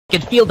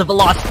can feel the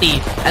velocity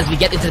as we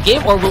get into the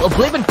game, or will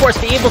Oblivion Force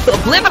be able to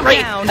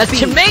obliterate as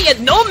CHIMEI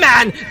and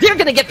NoMan, they're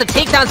gonna get the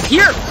takedowns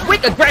here.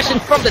 Quick aggression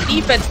from the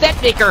defense.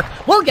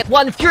 DEATHMAKER will get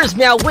one.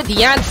 FuriouzMeow with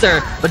the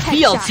answer, but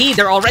VLT,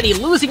 they're already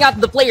losing out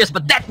the players,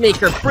 but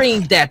DEATHMAKER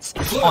bringing deaths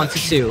onto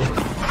 2.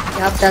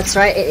 Yep, that's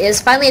right. It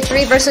is finally a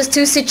 3 versus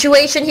 2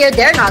 situation here.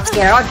 They're not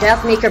scared. Our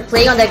DEATHMAKER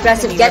playing on the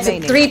aggressive gets a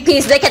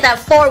 3-piece. They get that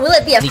 4. Will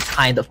it be a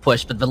kind of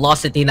push? But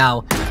Velocity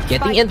now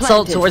getting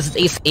insult towards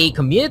the A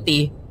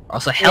community.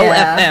 Also,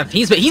 hellff,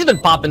 he's been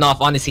popping off,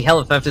 honestly.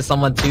 Hellff is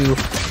someone to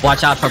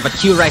watch out for, but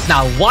Q right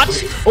now,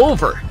 watched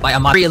over by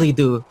Amaterasu. Really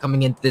do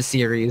coming into this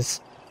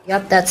series.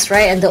 Yep, that's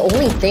right. And the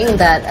only thing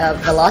that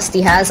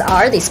Velocity has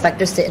are the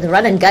Spectres. The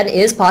run and gun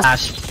is possible.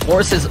 Ash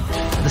forces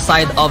the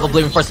side of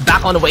Oblivion Force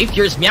back on the way.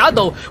 FuriouzMeow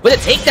though with a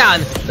takedown,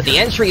 but the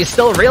entry is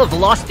still real.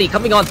 Velocity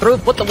coming on through,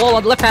 put the wall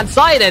on the left hand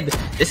side, and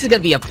this is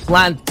gonna be a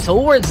plan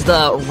towards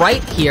the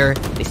right here.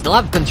 They still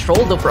have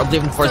control though for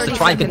Oblivion Force to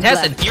try and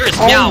contest, and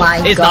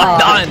FuriouzMeow is not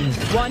done.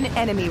 One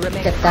enemy remains.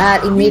 Look at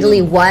that,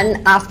 immediately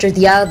one after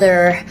the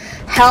other.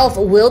 hellff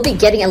will be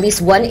getting at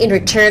least one in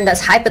return.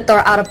 That's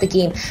hypathor out of the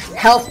game.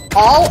 hellff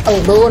all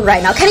alone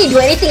right now. Can he do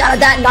anything out of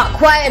that? Not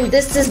quite, and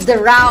this is the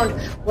round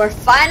where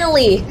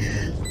finally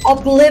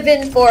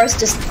Oblivion Force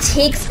just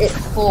takes it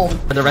home.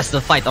 For the rest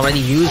of the fight, already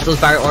used those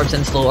barrier orbs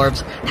and slow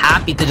orbs.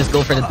 Happy to just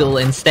go for the duel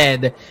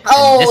instead.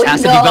 Oh, this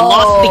has to be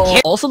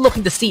Velocity. Also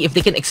looking to see if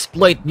they can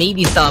exploit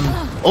maybe some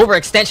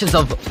overextensions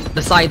of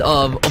the side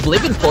of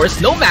Oblivion Force.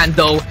 NoMan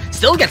though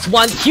still gets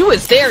one. Q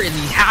is there, and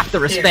you have to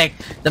respect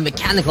the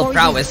mechanical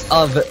prowess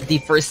of the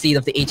first seed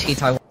of the HK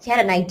Taiwan. He had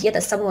an idea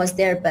that someone was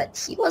there,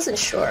 but he wasn't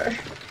sure.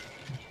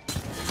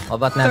 How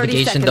about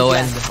navigation though,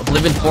 and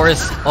Oblivion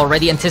Force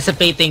already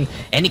anticipating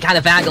any kind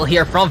of angle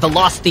here from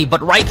Velocity,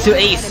 but right to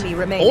Ace.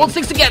 Holds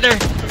things together.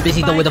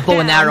 Busy though with a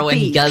bow and arrow, and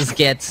he does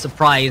get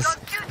surprised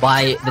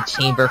by the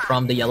chamber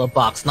from the yellow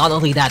box. Not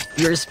only that,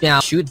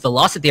 FuriouzMeow shoot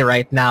Velocity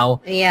right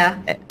now. Yeah.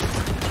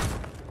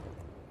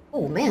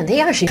 Oh man, they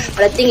actually.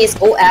 But the thing is,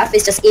 OF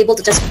is just able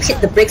to just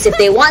hit the bricks if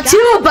they want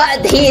to,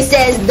 but he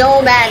says,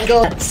 no man,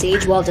 go.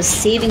 Sage wall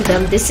just saving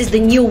them. This is the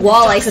new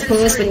wall, I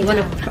suppose, when you want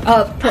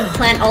to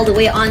plant all the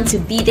way onto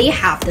B. They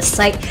have the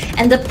site.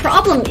 And the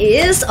problem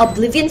is,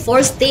 Oblivion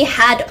Force, they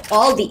had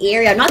all the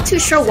area. Not too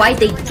sure why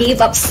they gave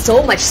up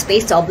so much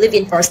space to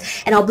Oblivion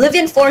Force. And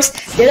Oblivion Force,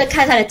 they're the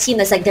kind of team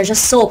that's like, they're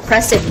just so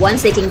oppressive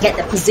once they can get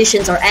the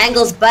positions or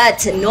angles, but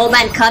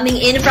NoMan coming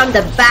in from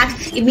the back,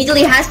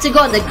 immediately has to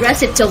go on the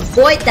aggressive to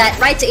avoid that.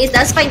 Right to Ace,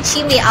 does find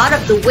CHIMEI out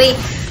of the way.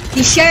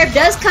 The Sheriff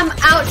does come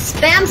out,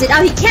 spams it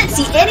out. He can't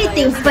see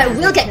anything, but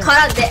will get caught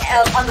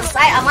out on the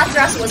side.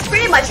 Amaterasu was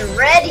pretty much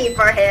ready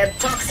for him.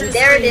 And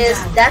there it is.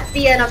 That's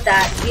the end of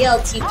that.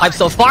 VLT. Pipe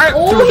so far.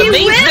 Oh, he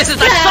misses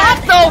a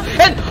shot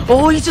though. And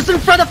oh, he's just in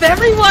front of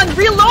everyone.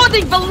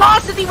 Reloading.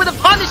 Velocity with a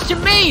punish.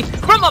 CHIMEI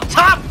from up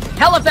top.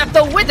 hellff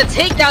though with the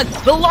takedown.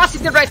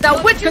 Velocity right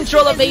now with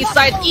control of Ace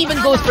side.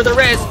 Even goes for the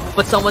res.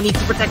 But someone needs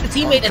to protect the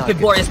teammate, and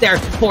Vibhor is there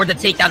for the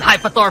takedown.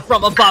 hypathor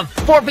from above.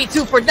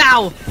 4v2 for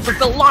now. For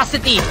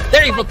Velocity.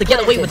 They're able to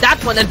get away with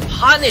that one and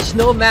punish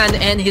NoMan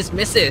and his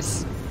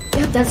misses.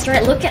 Yeah, that's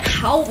right. Look at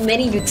how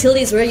many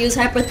utilities were used.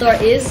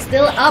 hypathor is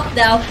still up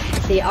now.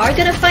 They are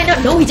gonna find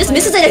out. No, he just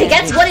misses it and he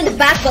gets one in the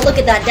back, but look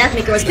at that.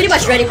 DEATHMAKER was pretty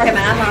much ready for him,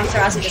 and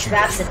Amaterasu just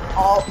wraps it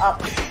all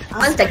up.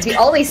 Context, we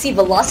always see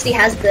Velocity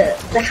has the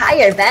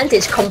higher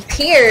advantage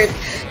compared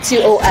to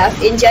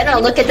OF in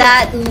general. Look at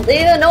that.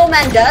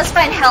 NoMan does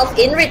find hellff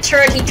in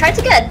return. He tried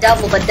to get a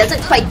double, but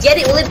doesn't quite get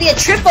it. Will it be a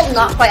triple?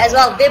 Not quite as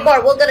well.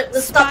 Vibhor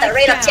will stop that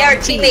rate of terror.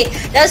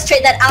 CHIMEI does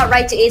trade that out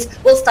right to Ace.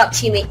 Will stop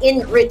CHIMEI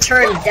in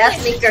return.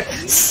 DEATHMAKER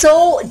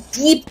so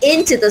deep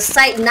into the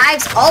site.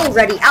 Knives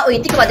already out. When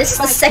you think about this, is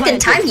the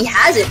second time he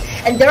has it,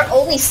 and they're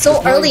only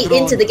so early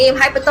into the game.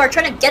 hypathor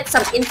trying to get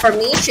some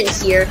information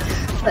here.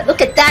 But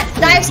look at that,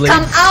 knives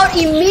come out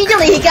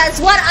immediately. He gets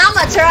one.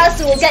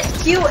 Amaterasu will get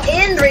Q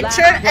in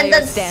return, and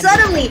then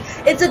suddenly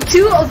it's a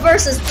 2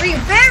 versus 3.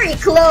 Very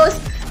close.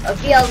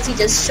 VLT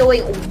just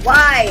showing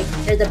why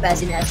they're the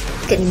best in S.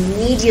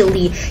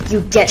 Immediately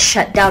you get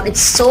shut down. It's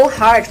so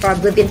hard for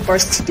Oblivion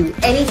Force to do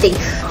anything.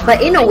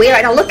 But in a way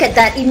right now, look at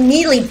that.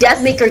 Immediately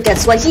DEATHMAKER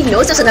gets one. He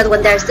knows there's another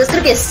one there. So there's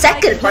gonna be a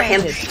second for him.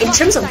 In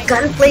terms of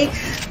gunplay,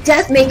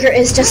 DEATHMAKER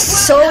is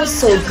just so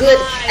good,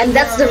 and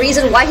that's the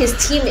reason why his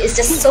team is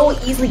just so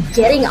easily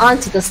getting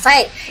onto the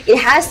site. It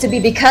has to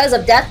be because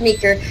of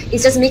DEATHMAKER.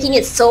 He's just making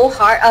it so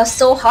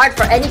hard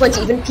for anyone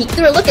to even peek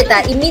through. Look at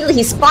that. Immediately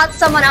he spots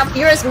someone out.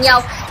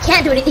 FuriouzMeow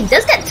can't do anything. He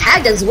does get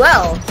tagged as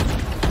well.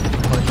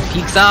 He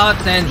peeks out,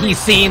 and he's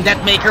seen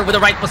DEATHMAKER with the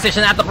right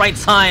position at the right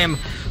time.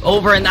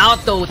 Over and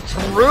out though,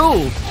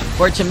 through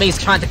where CHIMEI's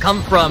trying to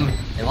come from.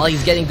 And while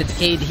he's getting the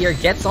decayed here,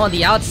 gets on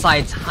the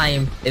outside.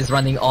 Time is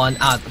running on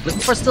out.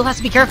 Oblivion Force still has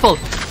to be careful.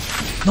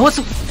 No one's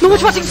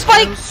watching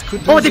Spike!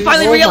 Oh, they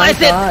finally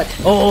realized it!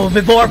 Oh,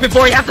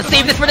 Vibhor, you have to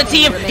save this for the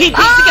team! He needs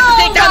to get the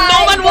takedown!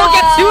 NoMan will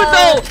get 2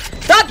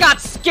 though! That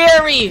got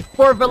scary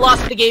for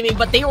Velocity Gaming,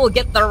 but they will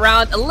get the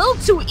round a little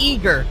too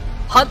eager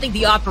hunting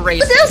the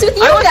operator. What else with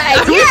you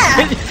guys?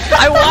 Yeah!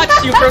 I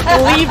watched you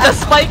leave the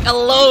spike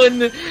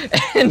alone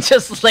and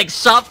just like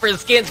shop for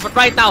skins, but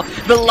right now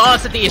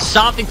Velocity is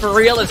shopping for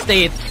real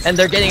estate and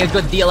they're getting a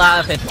good deal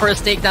out of it.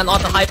 First takedown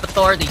on the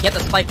hypathor, they get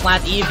the spike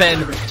plant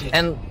even,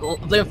 and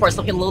Oblivion Force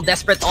looking a little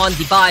desperate on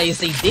the buys.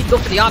 They did go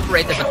for the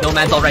operator, but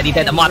NoMan's already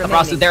dead.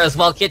 Amaterasu there as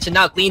well. Kitchen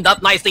now cleaned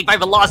up nicely by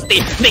Velocity,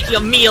 making a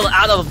meal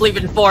out of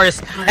Oblivion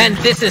Force, and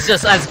this is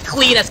just as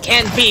clean as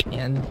can be.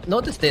 And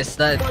notice this,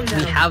 that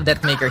we have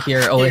DEATHMAKER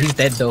here. Oh, he's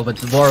dead though, but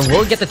Vibhor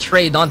will get the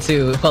trade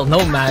onto, well,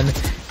 NoMan.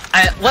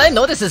 What I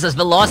notice is as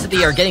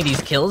Velocity are getting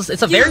these kills,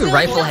 it's a very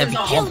rifle-heavy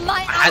kill.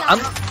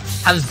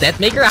 Has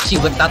DEATHMAKER actually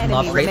whipped out an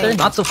operator?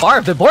 Not so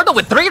far. Vibhor though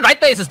with 3 right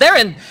bases there,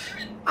 and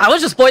I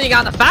was just pointing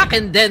out the fact,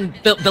 and then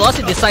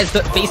Velocity decides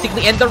to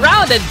basically end the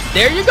round, and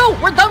there you go,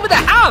 we're done with the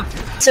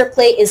half! Sir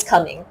play is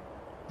coming.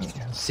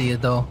 See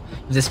it though,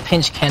 if this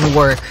pinch can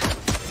work.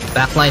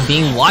 Backline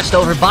being watched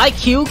over by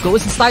Q,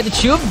 goes inside the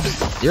tube,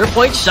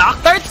 0-point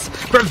shock darts,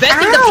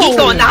 preventing the peek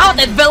going out,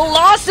 and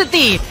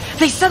Velocity!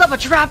 They set up a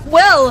trap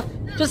well,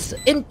 just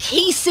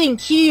encasing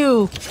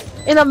Q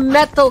in a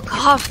metal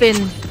coffin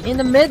in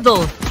the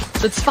middle.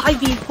 So it's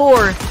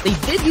 5v4. They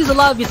did use a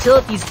lot of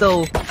utilities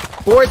though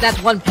for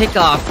that one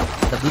pickoff.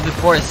 The Oblivion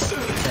Force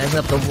setting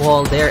up the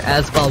wall there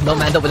as well.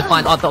 NoMan though will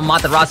find onto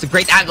Amaterasu.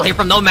 Great angle here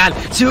from NoMan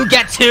to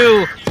get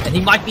 2. And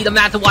he might be the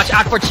man to watch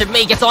out for.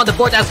 CHIMEI gets on the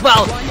board as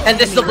well. And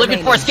this is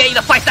Oblivion Force getting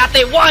the fight that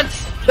they want.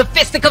 The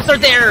fisticuffs are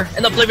there,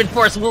 and Oblivion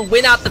Force will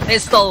win out the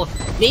pistol.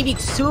 Maybe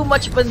too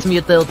much of some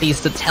utilities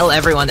to tell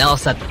everyone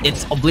else that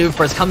it's Oblivion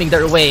Force coming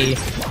their way.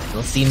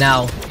 We'll see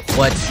now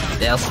what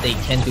else they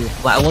can do.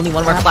 Only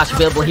one more flash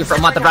available here for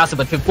Amaterasu,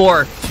 but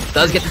Vibhor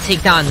does get the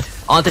takedown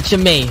onto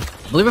CHIMEI.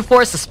 Oblivion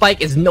Force, the spike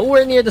is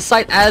nowhere near the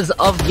site as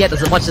of yet,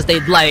 as much as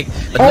they'd like.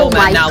 But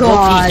NoMan now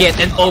will peek it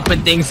and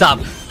open things up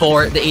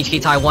for the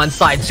HK Taiwan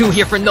side. 2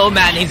 here for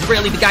NoMan. He's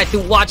really the guy to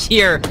watch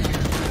here.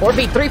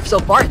 4v3 so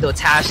far though,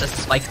 Tash, as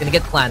the spike's gonna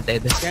get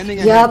planted.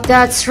 Yup,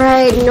 that's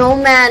right.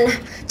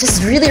 NoMan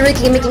just really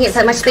making it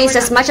that much space,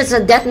 as much as the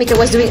DEATHMAKER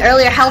was doing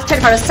earlier. Hellff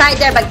turned for the side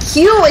there, but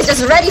Q is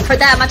just ready for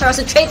that.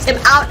 Amaterasu trades him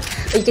out.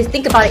 But you can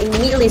think about it,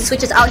 immediately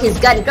switches out his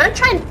gun. Gonna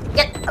try and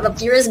get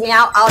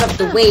FuriouzMeow out of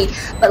the way.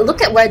 But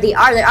look at where they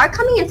are. They are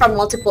coming in from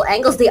multiple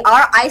angles. They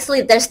are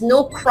isolated. There's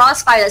no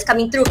crossfire that's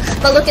coming through.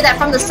 But look at that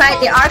from the side.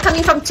 They are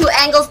coming from 2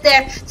 angles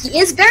there. He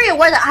is very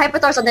aware that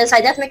hypathor's on the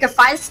side. DEATHMAKER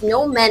finds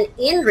NoMan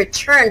in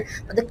return.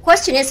 But the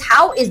question is,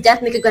 how is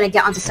DEATHMAKER going to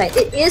get onto site?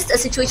 It is a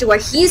situation where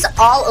he's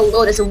all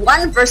alone. It's a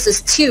 1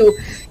 versus 2.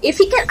 If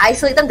he can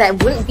isolate them,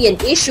 that wouldn't be an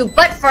issue.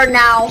 But for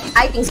now,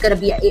 I think he's going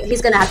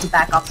to have to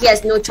back off. He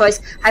has no choice.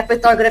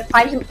 hypathor going to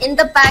find him in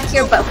the back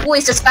here. But who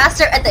is just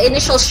faster at the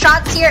initial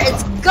shots here?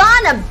 It's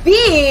gonna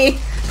be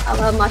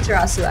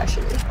Amaterasu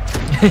actually.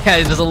 Yeah,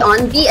 it's just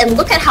on B, and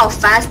look at how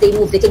fast they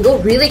move. They can go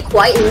really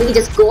quiet and really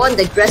just go on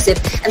the aggressive.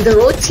 And the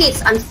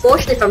rotates,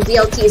 unfortunately, from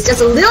VLT is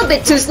just a little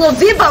bit too slow.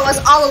 Vibhor was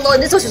all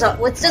alone. That's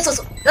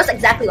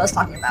exactly what I was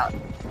talking about.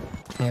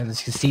 Yeah, as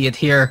you can see it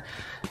here.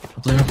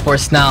 Oblivion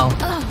Force now.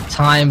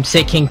 Time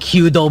ticking.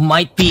 Kiuuuu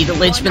might be the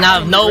linchpin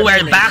out of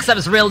nowhere. The backstab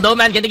is real.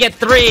 NoMan gonna get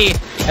 3.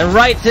 And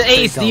right to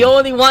Ace, the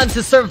only one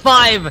to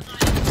survive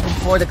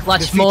before the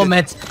clutch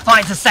moment.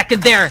 Finds a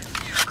second there.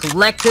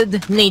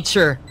 Collected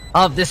nature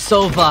of this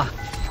Sova.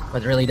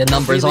 But really the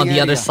numbers on the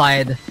other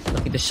side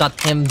looking to shut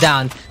him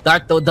down.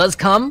 Dart though does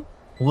come.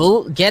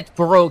 Will get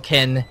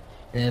broken.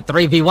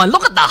 3v1.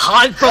 Look at the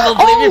hunt from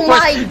Oblivion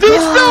Force. They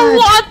still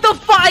want the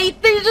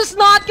fight. They're just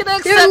not gonna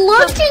accept. They're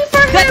looking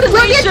for him.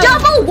 Will you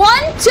double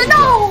 1 to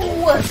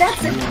no?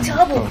 That's a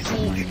double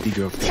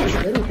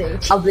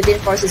peak. Oblivion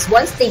Forces,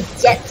 once they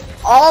get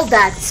all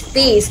that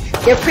space,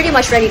 they're pretty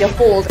much ready to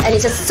hold, and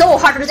it's just so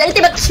hard to do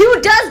anything. But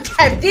Q does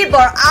get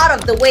Vibhor out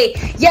of the way.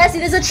 Yes,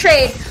 it is a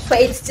trade,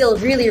 but it's still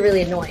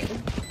really annoying.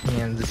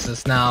 And this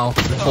is now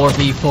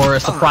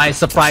 4v4.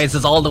 Surprise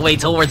is all the way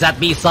towards that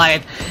B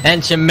side,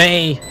 and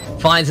CHIMEI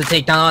finds a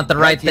takedown on the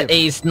right. The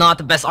Ace, not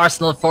the best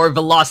arsenal for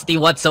Velocity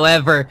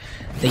whatsoever.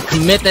 They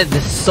committed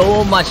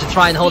so much to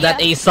try and hold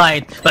that A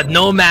side, but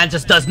NoMan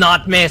just does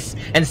not miss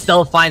and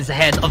still finds the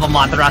head of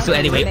Amaterasu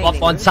anyway.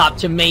 Up on top,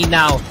 CHIMEI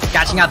now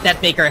catching out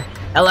DEATHMAKER.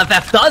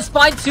 LFF does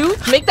find 2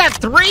 to make that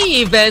 3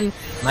 even.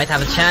 Might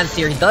have a chance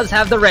here. He does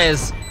have the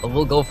res, but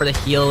we'll go for the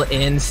heal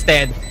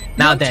instead.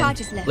 Now then,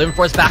 Oblivion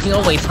Force backing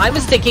away. Time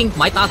is ticking.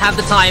 Might not have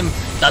the time.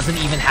 Doesn't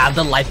even have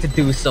the life to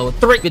do so.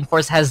 3 Oblivion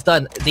Force has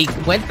done. They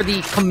went for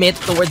the commit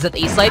towards that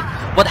A site.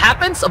 What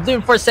happens?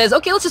 Oblivion Force says,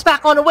 okay, let's just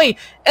back on away.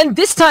 And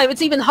this time,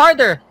 it's even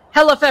harder.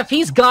 hellff,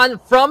 he's gone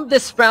from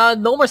this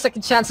round. No more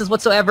second chances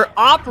whatsoever.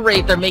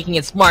 Operator making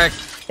its mark.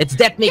 It's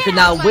DEATHMAKER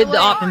now with the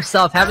op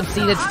himself. Haven't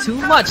seen it too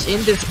much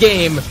in this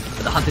game.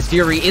 But the Hunter's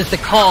Fury is the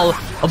call.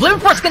 Oblivion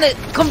Force gonna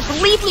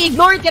completely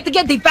ignore it yet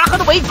again. They back on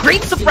the way.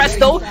 Great suppress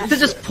though to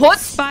just put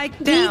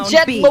the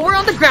Jet lower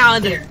on the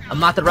ground.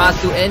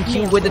 Amaterasu and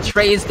Kiuuuu with the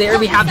trays there.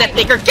 We have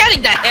DEATHMAKER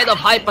getting the head of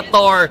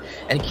hypathor.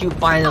 And Kiuuuu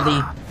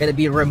finally gonna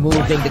be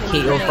removing the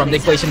KO from the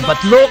equation. But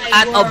look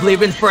at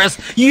Oblivion Force.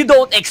 You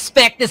don't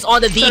expect this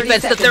on the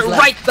defense that they're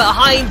right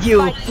behind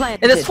you.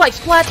 And the spike's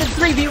planted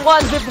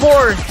 3v1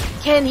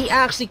 Vibhor. Can he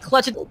actually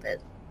clutch it a little bit?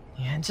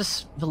 Yeah, and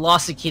just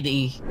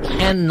Velocity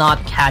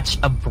cannot catch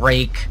a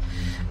break.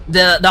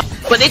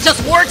 But it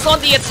just works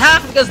on the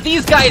attack because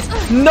these guys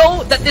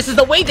know that this is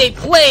the way they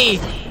play.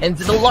 And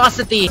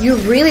Velocity, you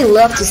really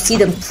love to see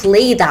them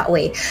play that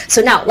way.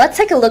 So now let's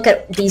take a look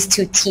at these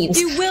two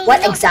teams.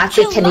 What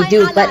exactly can they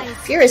do? But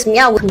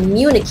FuriouzMeow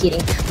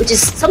communicating, which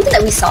is something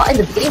that we saw in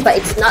the beginning, but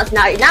it's not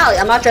now.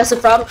 Amaterasu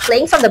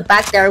playing from the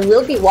back there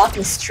will be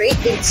walking straight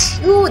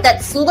into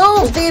that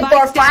slow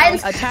Vibhor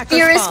finds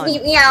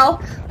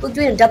FuriouzMeow. We're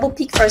doing a double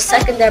peek for a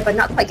second there, but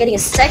not quite getting a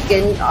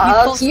second.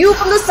 Kiuuuu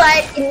from the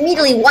side,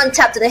 immediately one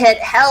tap to the head.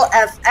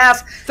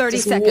 hellff, 30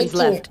 seconds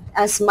left.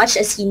 As much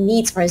as he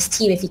needs for his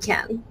team if he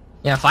can.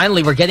 Yeah,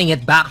 finally we're getting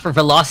it back for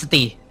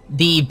Velocity.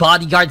 The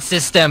bodyguard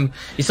system.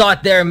 You saw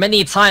it there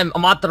many times.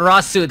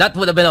 Amaterasu, that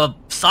would have been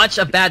such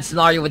a bad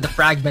scenario with the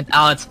fragment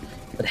out.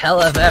 But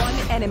hellff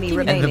and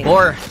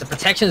Vibhor, the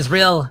protection is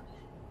real.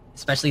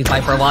 Especially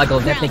Viper a while ago.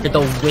 DEATHMAKER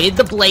though with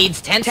the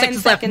blades. 10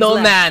 seconds left,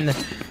 NoMan.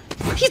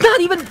 He's not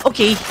even...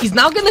 Okay, he's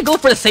now gonna go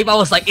for the save. I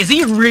was like, is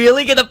he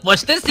really gonna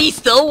push this? He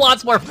still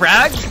wants more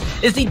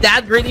frags? Is he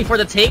that greedy for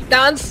the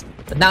takedowns?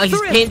 But now he's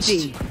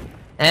pinched.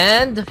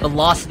 And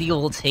Velocity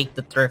will take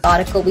the turf.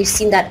 We've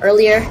seen that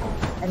earlier,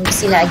 and we've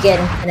seen that again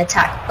in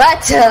attack.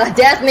 But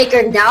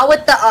DEATHMAKER now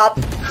with the up.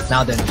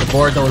 Now then,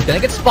 Vibhor though is gonna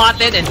get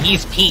spotted, and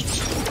he's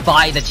peeked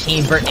by the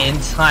chamber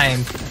in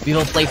time. We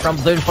will play from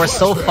Oblivion Force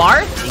so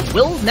far. They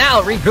will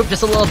now regroup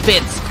just a little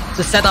bit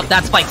to set up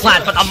that spike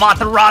plant, but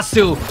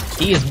Amaterasu,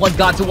 he is one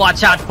god to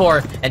watch out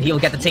for, and he'll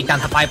get the takedown.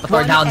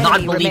 hypathor now,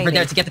 non-believer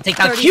there to get the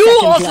takedown.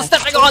 Kiuuuu also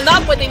stepping on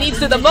up when he needs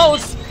to the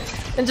most.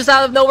 And just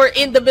out of nowhere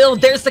in the middle,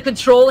 there's the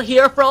control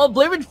here from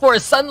Oblivion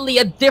Force. Suddenly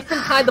a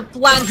different kind of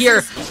plan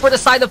here for the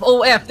side of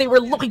OF. They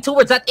were looking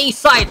towards that A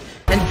side,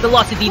 and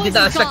Velocity did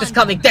not expect this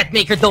coming.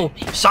 DEATHMAKER though,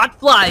 shot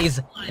flies,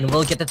 and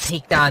will get the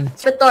takedown.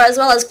 hypathor as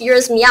well as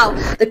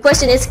FuriouzMeow. The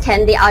question is,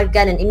 can they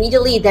outgun? And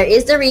immediately there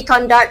is the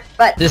recon dart,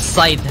 but this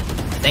side,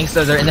 thanks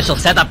to their initial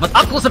setup, but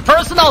up close and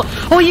personal.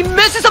 Oh, he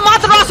misses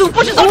Amaterasu,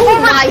 pushes up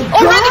forward.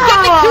 Already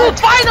getting Kiuuuu.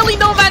 Finally,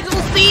 NoMan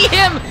will see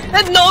him,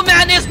 and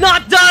NoMan is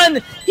not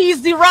done.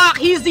 He's the rock,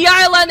 he's the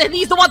island, and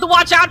he's the one to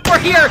watch out for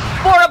here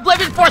for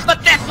Oblivion Force.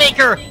 But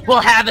DEATHMAKER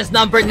will have his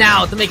number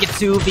now to make it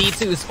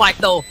 2v2. Spike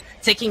though,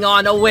 ticking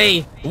on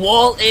away.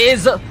 Wall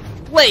is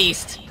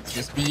placed.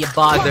 Just be a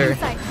bother.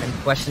 And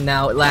question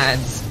now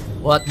lands.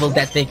 What will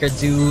DEATHMAKER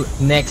do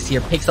next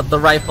here? Picks up the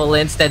rifle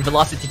instead.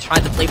 Velocity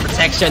trying to play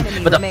protection,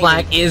 but the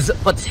flank is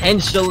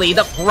potentially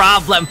the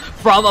problem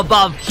from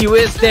above. Kiuuuu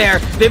is there.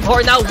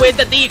 Vibhor now with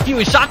the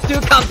defuse. Shots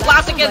do come.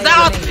 Classic is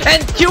out,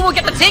 and Kiuuuu will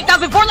get the takedown.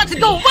 Vibhor lets it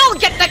go. Will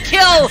get the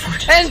kill,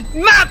 and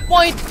map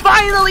point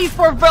finally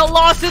for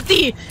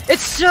Velocity.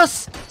 It's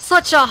just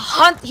such a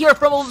hunt here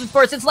from Oblivion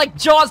Force. It's like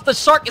Jaws, the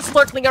shark is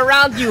circling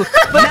around you,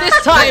 but this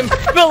time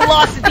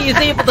Velocity is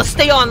able to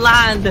stay on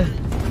land.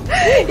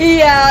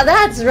 Yeah,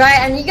 that's right,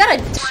 and you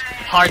gotta...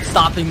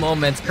 Heart-stopping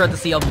moments,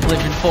 courtesy of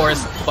Oblivion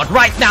Force. But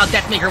right now,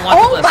 DEATHMAKER wants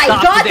to stop. Oh my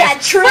god, that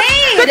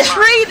trade! The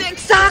trade,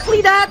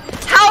 exactly that!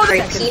 How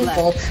very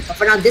teamful. But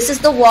for now, this is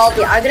the wall.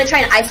 They are gonna try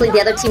and isolate the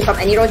other team from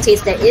any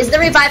rotates. There is the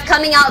revive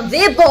coming out.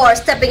 Vibhor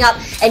stepping up,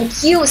 and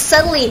Kiuuuu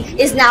suddenly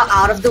is now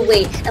out of the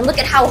way. And look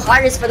at how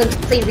hard it is for them to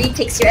play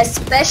retakes here,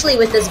 especially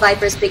with this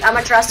Viper's pick.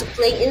 Amaterasu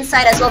playing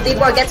inside as well.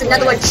 Vibhor gets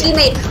another one.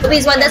 CHIMEI will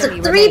be one. That's a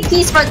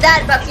 3-piece for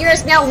that, but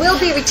FuriouzMeow will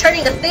be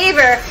returning the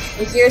favor.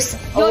 And here's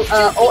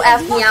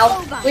OF Meow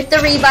with the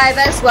revive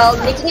as well,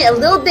 making it a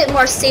little bit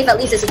more safe. At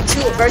least it's a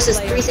 2 versus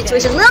 3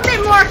 situation. A little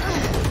bit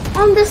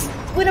more on this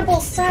winnable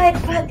side,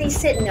 but they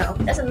said no.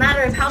 Doesn't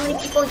matter if how many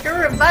people you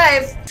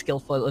revive.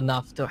 Skillful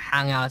enough to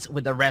hang out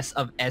with the rest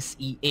of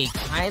SEA.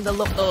 Kinda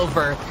look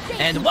over,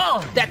 and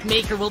well,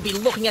 DEATHMAKER will be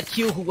looking at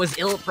Kiuuuu, who was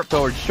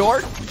ill-prepared.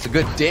 Short. It's a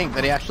good dink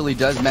that he actually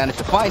does manage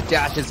to find.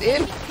 Dashes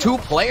in 2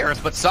 players,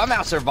 but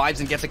somehow survives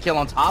and gets a kill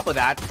on top of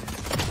that.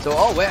 So,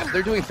 oh, well,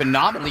 they're doing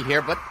phenomenally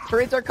here, but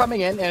trades are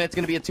coming in, and it's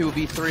going to be a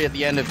 2v3 at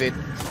the end of it.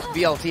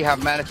 VLT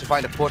have managed to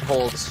find a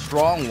foothold,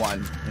 strong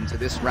one, into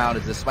this round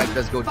as the spike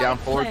does go down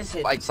forward.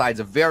 Spike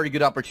side's a very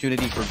good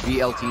opportunity for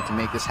VLT to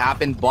make this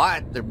happen,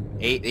 but the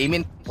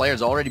aiming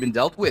player's already been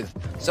dealt with.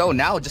 So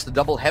now just a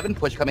double heaven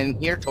push coming in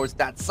here towards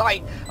that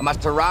site.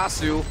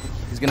 Amaterasu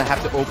is going to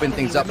have to open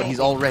things up, but he's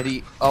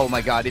already... Oh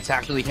my god, it's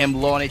actually him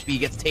low on HP, he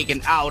gets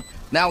taken out.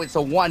 Now it's a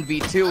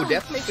 1v2.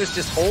 DEATHMAKER's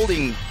just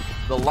holding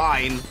the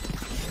line.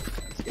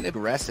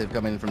 Aggressive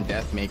coming from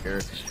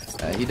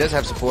DEATHMAKER. He does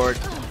have support,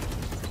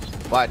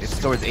 but it's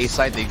towards A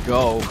side they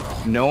go.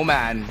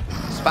 NoMan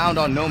is found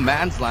on no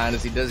man's land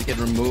as he does get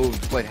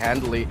removed quite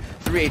handily.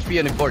 3 HP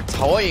and Vibhor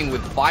toying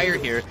with fire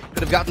here. Could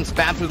have gotten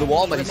spammed through the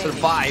wall, but he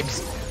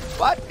survives.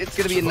 but it's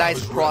going to be a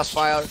nice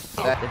crossfire.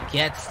 It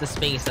gets the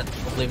space that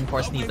Oblivion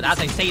Force needs. But as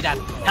I say that,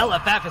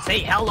 hellff is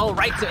saying hello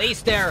right to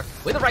Ace there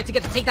with the right to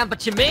get the takedown. But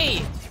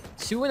CHIMEI,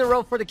 2 in a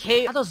row for the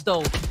Shadows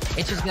though.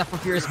 Interesting enough for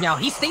FuriouzMeow.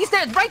 He stays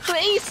there right to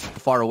Ace.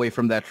 Far away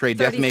from that trade.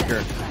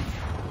 DEATHMAKER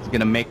is going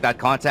to make that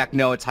contact.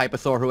 No, it's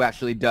hypathor who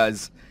actually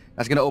does.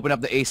 That's going to open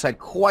up the A side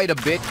quite a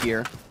bit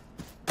here.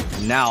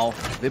 Now,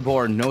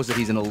 Vibhor knows that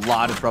he's in a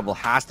lot of trouble.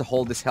 Has to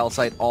hold this hell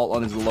site all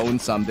on his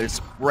lonesome. They're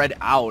spread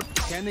out.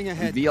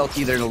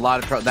 VLT, they're in a lot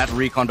of trouble. That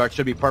recon dart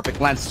should be perfect.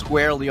 Lands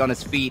squarely on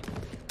his feet.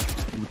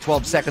 With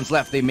 12 seconds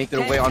left, they make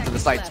their way onto the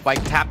site.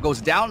 Spike tap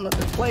goes down. They're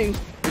playing.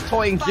 They're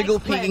toying, jiggle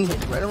peeking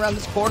right around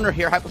this corner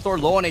here.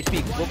 hypathor low on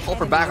HP. We'll call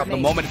for backup the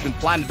moment it's been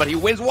planted, but he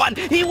wins one.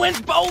 He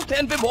wins both,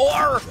 and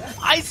Vibhor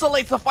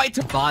isolates the fight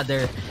to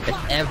bother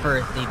if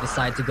ever they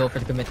decide to go for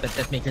the commitment.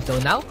 DEATHMAKER though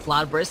now.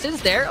 Cloudburst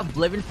is there.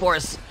 Oblivion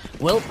Force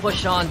will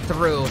push on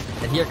through.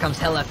 And here comes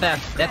hellff.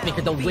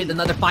 DEATHMAKER though with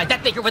another fight.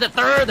 DEATHMAKER with a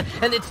third.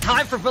 And it's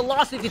time for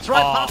Velocity to try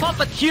and pop up.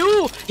 But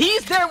Kiuuuu,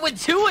 he's there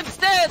with 2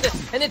 instead.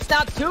 And it's now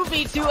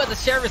 2v2 as the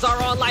sharers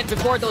are online.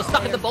 Vibhor though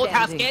stuck in the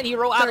boathouse. Can he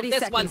roll out of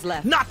this one?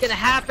 Not gonna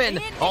happen.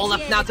 All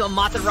left now to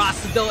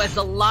Amaterasu though as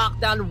the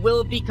lockdown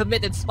will be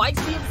committed.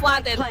 Spikes being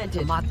planted.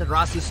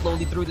 Amaterasu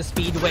slowly through the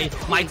speedway.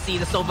 Might see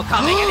this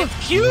overcoming. And it's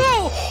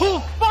Kiuuuu who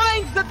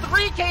finds the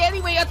 3K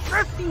anyway. A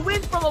thrifty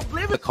win from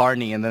Oblivion. the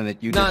Carney, and then it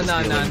you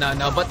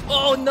No. But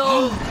oh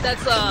no,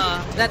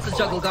 that's a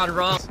juggle gone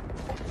wrong.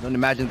 Don't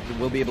imagine that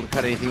we'll be able to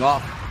cut anything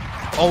off.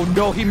 Oh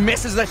no, he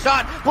misses the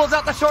shot. Pulls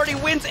out the short, he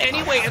wins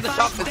anyway, and the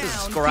shot misses.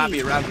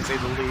 Scrappy around to say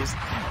the least.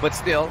 But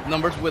still,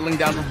 numbers whittling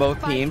down for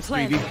both teams.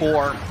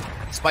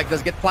 3v4. Spike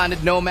does get planted.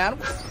 NoMan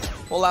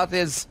pull out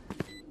his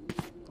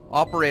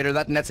operator.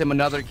 That nets him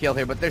another kill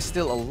here, but there's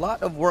still a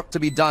lot of work to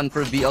be done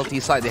for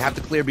VLT side. They have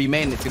to clear B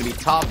main. It's going to be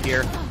tough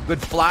here.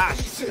 Good flash.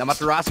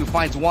 Amaterasu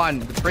finds one.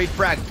 The trade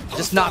frag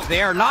just not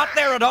there. Not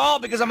there at all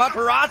because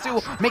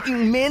Amaterasu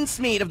making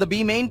mincemeat of the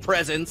B main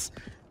presence.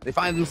 They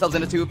find themselves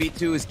in a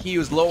 2v2 as Kiuuuu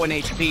is low in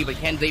HP, but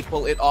can they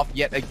pull it off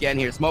yet again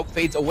here? Smoke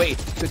fades away.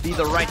 Could be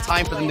the right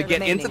time for them to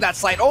get into that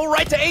site. Oh,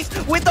 right to Ace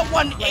with the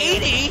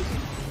 180.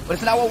 But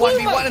it's now a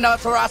 1v1, and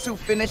Amaterasu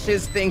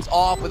finishes things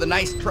off with a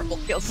nice triple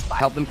kill.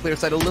 Help them clear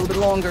side a little bit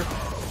longer.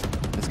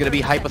 It's going to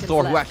be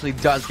hypathor who actually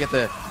does get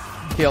the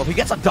kill. He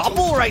gets a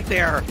double right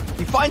there.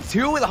 He finds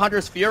 2 with a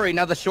Hunter's Fury.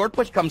 Now the short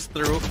push comes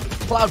through.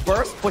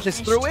 Cloudburst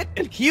pushes through it,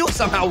 and Kiuuuu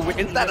somehow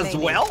wins that as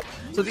well.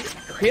 So these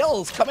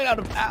kills coming out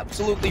of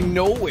absolutely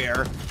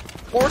nowhere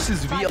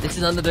forces VL. This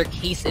is another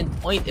case in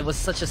point. It was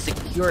such a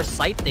secure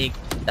site take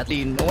that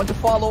no one to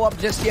follow up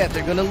just yet.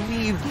 They're going to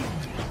leave.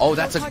 Oh,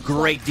 that's a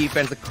great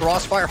defense. The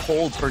crossfire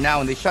holds for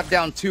now, and they shut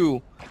down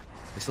 2.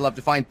 They still have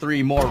to find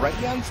 3 more right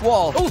behind this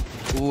wall.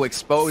 Ooh,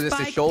 exposes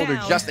his shoulder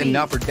just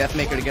enough for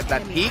DEATHMAKER to get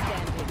that peek.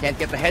 Can't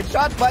get the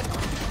headshot, but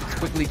it's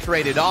quickly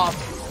traded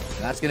off.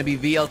 And that's going to be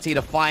VLT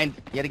to find,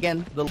 yet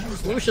again, the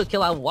crucial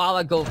kill a while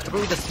ago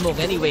through the smoke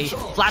anyway.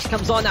 Flash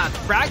comes on out.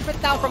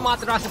 Fragment now from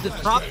Amaterasu to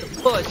prompt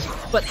the push.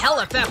 But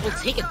hellff will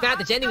take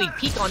advantage anyway.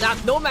 Peek on that.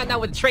 NoMan now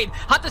with the trade.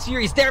 Hunter's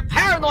Fury is there.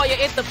 Paranoia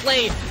into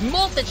play.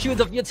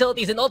 Multitudes of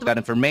utilities and ultimate. That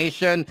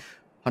information.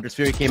 Hunter's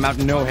Fury came out,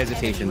 no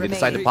hesitation. They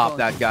decide to pop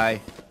that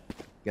guy.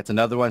 Gets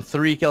another one.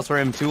 3 kills for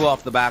him. 2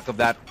 off the back of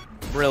that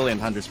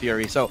brilliant Hunter's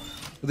Fury. So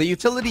the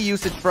utility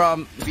usage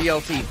from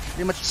VLT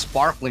pretty much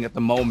sparkling at the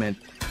moment.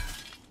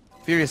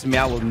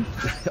 FuriouzMeow will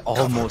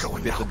almost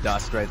bit the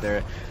dust right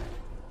there.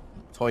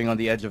 Toying on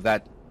the edge of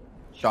that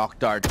shock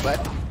dart,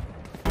 but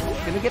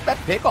gonna get that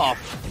pick off.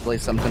 He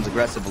plays sometimes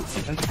aggressively,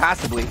 sometimes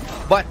passively,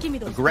 but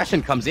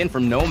aggression comes in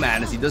from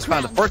NoMan as he does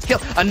find the first kill.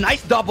 A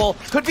nice double,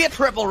 could be a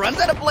triple, runs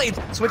out of blades,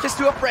 switches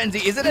to a frenzy.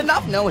 Is it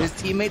enough? No, his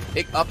teammates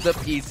pick up the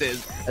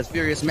pieces as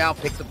FuriouzMeow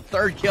picks up the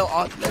 3rd kill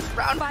on this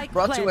round,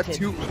 brought to a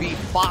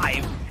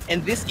 2v5.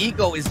 And this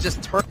ego is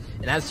just turned.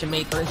 And as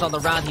CHIMEI turns on the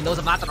round, he knows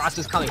Amaterasu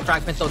is coming.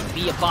 Fragment though to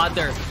be a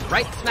bother.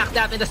 Right smack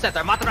dab in the center.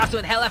 Amaterasu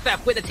and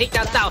hellff with the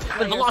takedown now.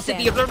 But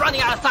Velocity, they're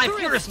running out of time.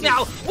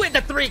 FuriouzMeow with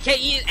the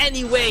 3K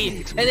anyway.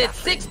 And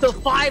it's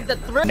 6-5 the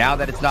thrill. Now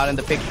that it's not in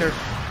the picture,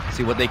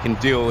 see what they can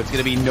do. It's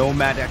going to be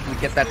NoMan to actually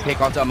get that pick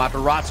onto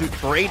Amaterasu.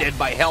 Traded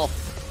by hellff.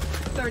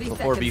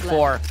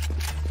 4v4.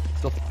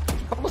 Still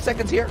a couple of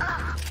seconds here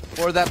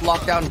before that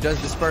lockdown does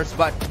disperse,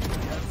 but it's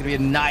going to be a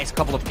nice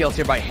couple of kills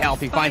here by hellff.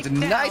 He finds a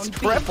nice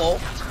triple.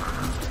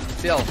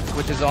 Still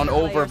switches on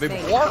over.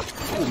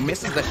 Vibhor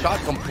misses the shot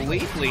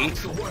completely,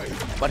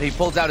 but he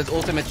pulls out his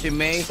ultimate.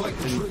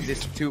 CHIMEI in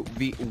this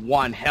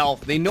 2v1. hellff,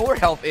 they know where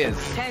hellff is,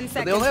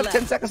 so they only have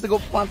 10 seconds to go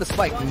plant the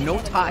spike. No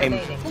time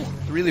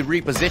to really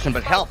reposition,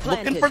 but hellff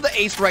looking for the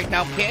ace right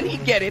now. Can he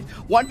get it?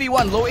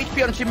 1v1, low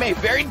HP on CHIMEI,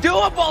 very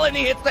doable, and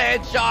he hits the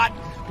headshot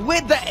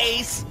with the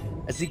ace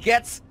as he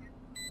gets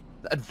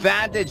the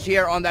advantage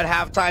here on that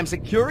halftime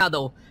secure. Now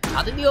though,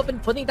 out in the open,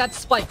 putting that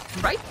spike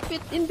right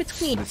in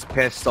between. This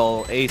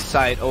pistol, ace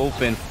side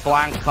open,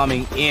 flank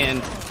coming in.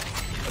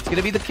 It's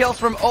gonna be the kills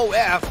from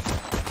OF.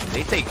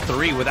 They take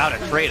 3 without a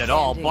trade at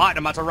all. But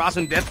Amaterasu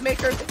and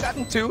DEATHMAKER, they've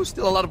gotten 2.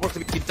 Still a lot of work to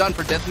be done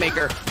for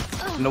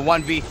DEATHMAKER. In the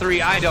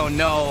 1v3, I don't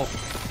know.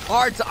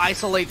 hard to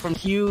isolate from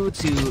Q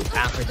to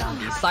anchor down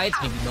these sides.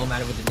 Maybe NoMan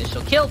with the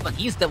initial kill, but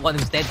he's the one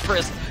who's dead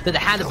first to the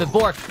hand of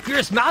Vibhor.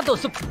 FuriouzMeow though,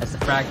 as the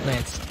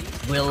fragments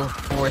will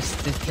force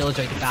the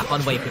Killjoy to back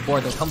on way.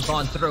 Vibhor though comes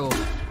on through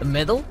the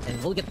middle,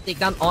 and we'll get the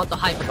takedown onto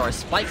hypathor.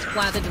 Spikes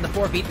planted in the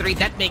 4v3.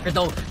 DEATHMAKER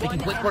though, making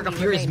quick work of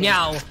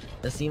FuriouzMeow.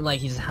 Does seem like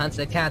he's hands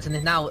that cats, and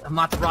then now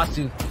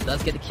Amaterasu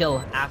does get a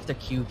kill after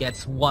Q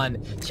gets one.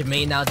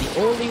 CHIMEI now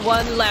the only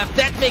one left.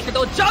 DEATHMAKER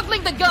though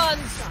juggling the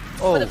guns,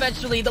 but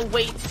eventually the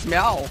weight.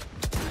 Meow.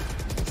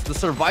 It's the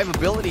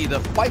survivability, the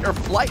fight or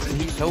flight,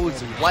 and he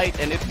chose flight,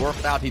 and it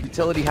worked out. His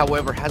utility,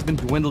 however, has been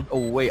dwindled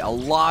away. A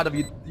lot of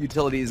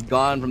utility is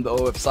gone from the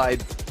OF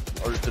side.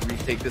 Or to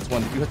retake this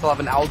one. You still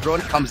have an owl drone,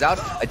 comes out,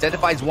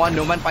 identifies one,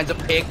 NoMan finds a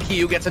pick,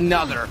 Kiuuuu gets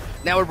another.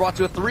 Now we're brought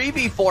to a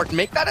 3v4 to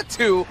make that a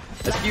 2,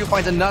 as Kiuuuu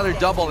finds another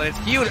double, and it's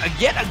Kiuuuu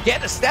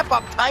again, a step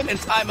up time and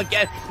time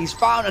again. He's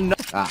found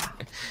another.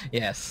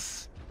 Yes.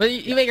 But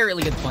you make a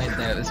really good point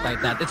there,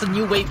 despite that. It's a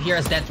new wave here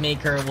as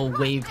DEATHMAKER will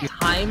wave your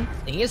time.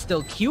 Thing is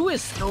still, Kiuuuu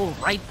is still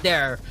right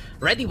there,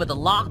 ready with the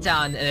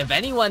lockdown, and if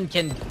anyone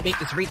can make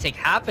this retake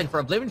happen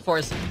for Oblivion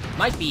Force, it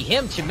might be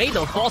him. CHIMEI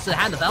though falls to the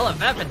hand of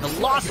hellff, and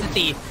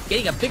Velocity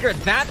getting a bigger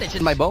advantage.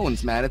 In my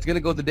bones, man, it's gonna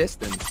go the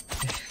distance.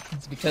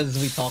 It's because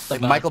we talked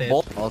about Michael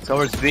Bolt. Well,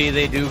 towards B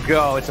they do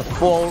go. It's a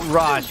full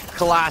rush,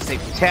 classic,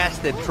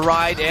 tested,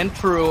 tried and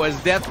true as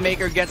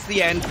DEATHMAKER gets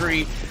the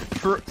entry.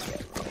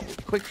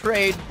 Quick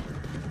trade.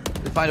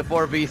 To find a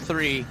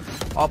 4v3.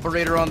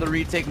 Operator on the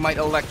retake might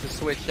elect to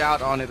switch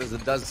out on it as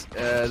it does.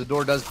 The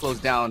door does close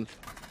down.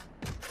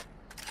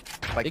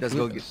 Spike does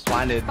go get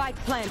planted. Spike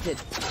planted.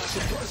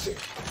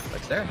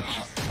 Right there.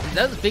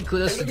 That was big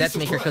kudos to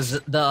DEATHMAKER because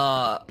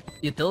the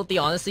utility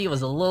honestly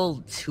was a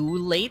little too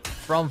late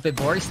from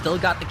Vibhor. Still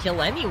got the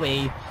kill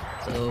anyway.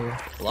 So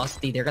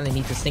Velocity, they're gonna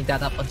need to sync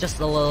that up just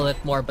a little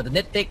bit more. But the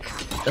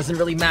nitpick doesn't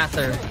really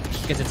matter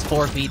because it's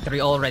 4v3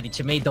 already.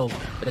 CHIMEI though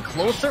with a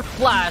closer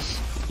flash.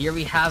 Here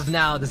we have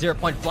now the 0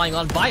 point flying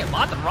on by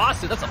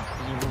Amaterasu. That's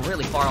a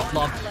really far off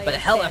lob. But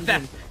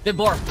hellff,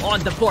 Vibhor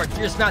on the board.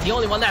 FuriouzMeow the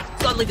only one left.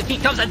 Suddenly the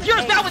defeat comes, and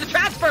FuriouzMeow with the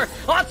transfer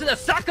onto the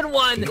second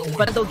one.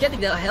 But they're getting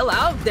the hell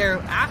out of there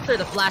after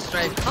the flash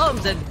drive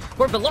comes. And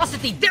for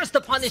Velocity, there's the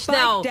punish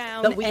now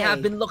that we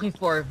have been looking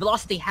for.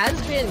 Velocity has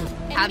been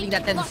having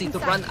that tendency to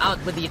run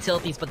out with the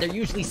utilities, but they're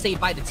usually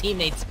saved by the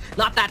teammates.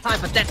 Not that time,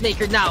 but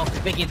DEATHMAKER now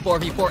making it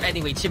 4v4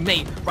 anyway.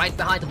 CHIMEI right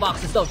behind the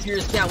boxes though.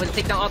 FuriouzMeow with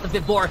a takedown onto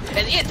Vibhor,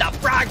 and in the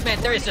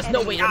fragment, there is just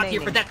no way out here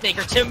for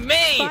DEATHMAKER.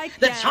 CHIMEI,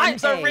 the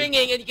chimes are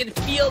ringing, and you can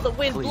feel the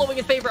wind blowing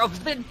in favor of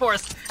Oblivion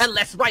Force,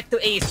 unless right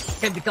to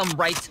ace can become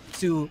right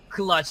to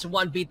clutch.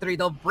 1v3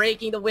 though,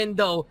 breaking the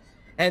window,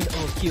 and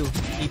Q,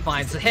 he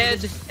finds the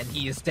head, and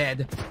he is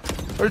dead.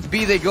 Towards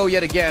B they go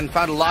yet again,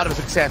 found a lot of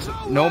success.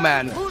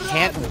 NoMan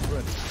can't.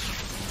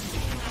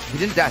 He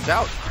didn't dash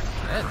out.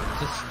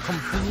 Just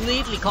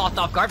completely caught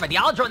off guard by the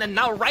Aldron, and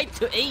now right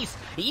to ace,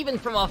 even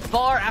from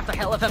afar after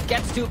hellff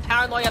gets to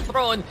paranoia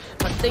thrown.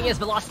 But the thing is,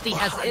 Velocity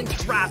has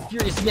entrapped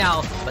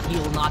FuriouzMeow, but he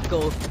will not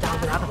go down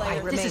without a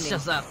fight. This is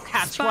just a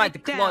cat trying to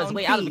claw his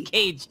way out of the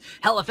cage.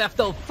 hellff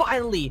though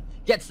finally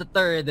gets the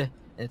third. And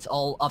it's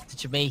all up to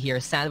CHIMEI here,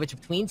 sandwich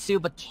between two,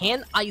 but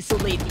can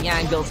isolate the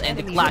angles and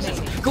the clashes.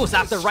 Goes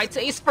after right to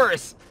ace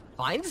first,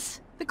 finds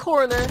the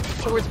corner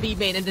towards B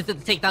main and into the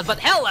takedown, but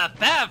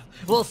hellff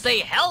will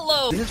say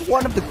hello. This is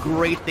one of the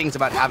great things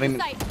about having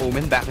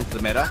Omen back into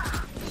the meta.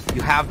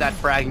 You have that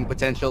fragging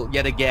potential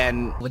yet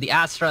again. With the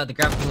Astra, the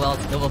gravity well,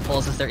 Nova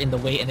pulses, they're in the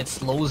way, and it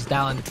slows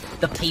down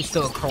the pace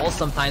to a crawl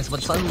sometimes,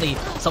 but suddenly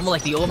someone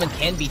like the Omen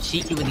can be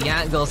cheeky with the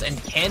angles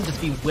and can just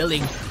be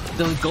willing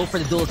to go for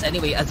the duels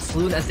anyway as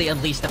soon as they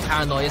unleash the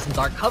paranoias and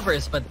dark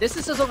covers. But this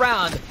is just a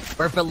round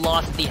where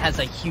Velocity has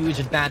a huge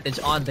advantage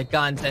on the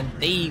guns, and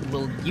they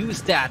will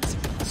use that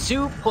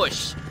to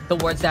push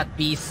towards that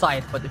B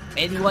site. But if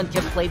anyone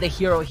can play the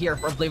hero here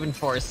for Oblivion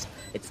Force,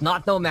 it's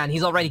not NoMan,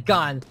 he's already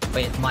gone,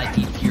 but it might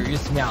be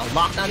FuriouzMeow.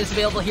 Lockdown is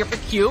available here for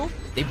Q.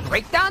 They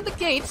break down the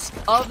gates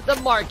of the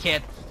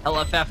market.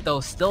 hellff though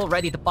still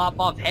ready to pop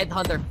off.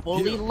 Headhunter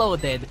fully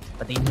loaded,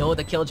 but they know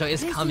the Killjoy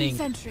is coming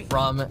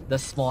from the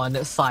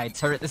spawn side.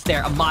 Turret is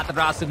there.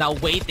 Amaterasu now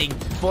waiting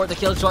for the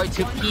Killjoy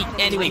to peek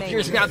anyway.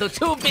 FuriouzMeow though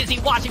too busy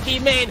watching B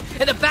main,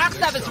 and the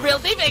backstab is real.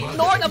 They've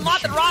ignored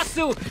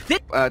Amaterasu.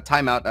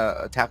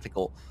 Timeout,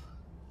 tactical,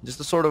 just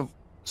to sort of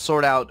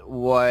sort out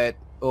what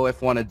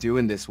OF want to do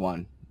in this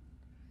one.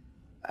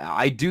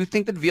 I do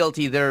think that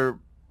VLT, they're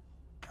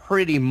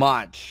pretty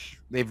much,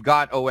 they've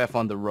got OF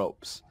on the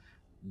ropes.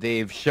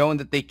 They've shown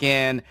that they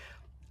can.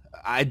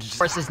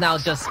 Force is now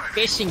just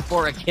fishing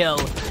for a kill.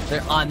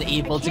 They're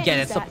unable to get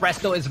it. So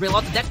Presto is real.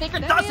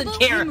 DEATHMAKER doesn't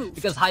care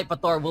because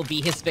hypathor will be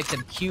his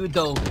victim. Q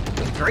though,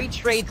 a great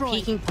trade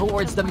peeking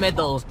towards the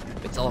middle.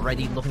 It's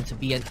already looking to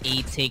be an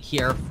A take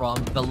here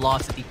from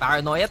Velocity.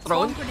 Paranoia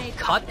thrown,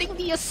 cutting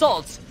the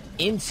assaults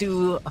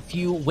into a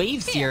few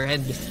waves here,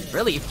 and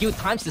really a few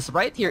times this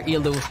right here,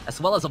 Kiuuuu,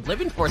 as well as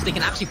Oblivion Force, they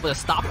can actually put a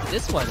stop to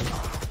this one.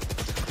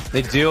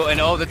 They do, and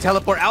oh, the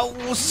teleport out.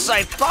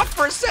 I thought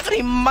for a second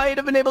he might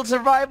have been able to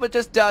survive, but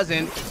just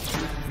doesn't.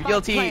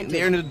 VLT,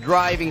 they're in the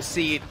driving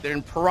seat. They're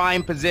in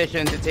prime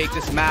position to take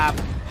this map,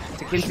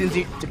 to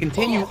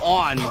continue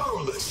on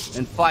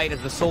and fight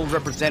as the sole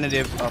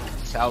representative of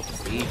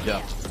South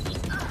Asia.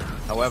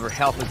 However,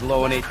 hellff is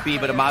low on HP,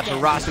 but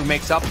Amaterasu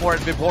makes up for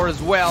it. Vibhor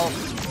as well.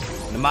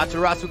 And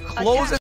Amaterasu closes